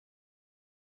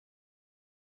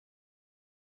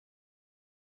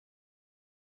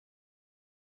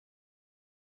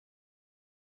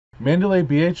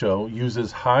MandelayBHO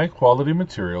uses high quality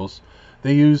materials,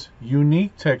 they use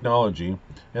unique technology,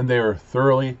 and they are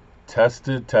thoroughly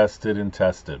tested.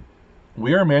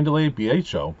 We are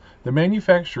MandelayBHO, the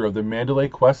manufacturer of the Mandelay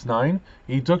Q9,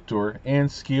 Eductor, and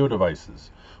SCIO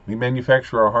devices. We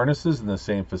manufacture our harnesses in the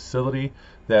same facility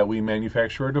that we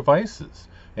manufacture our devices,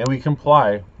 and we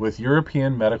comply with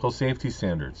European medical safety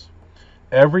standards.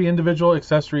 Every individual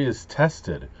accessory is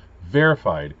tested,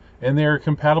 verified, and they are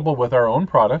compatible with our own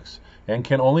products and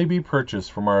can only be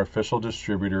purchased from our official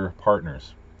distributor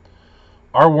partners.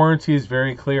 Our warranty is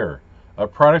very clear. A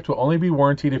product will only be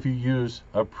warranted if you use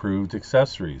approved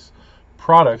accessories,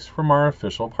 products from our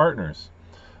official partners.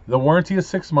 The warranty is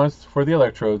 6 months for the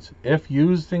electrodes if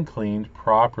used and cleaned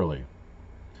properly.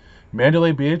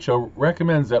 MandelayBHO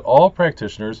recommends that all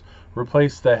practitioners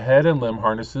replace the head and limb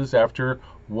harnesses after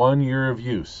 1 year of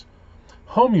use.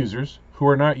 Home users who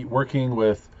are not working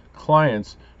with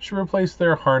clients should replace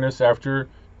their harness after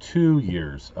 2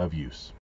 years of use.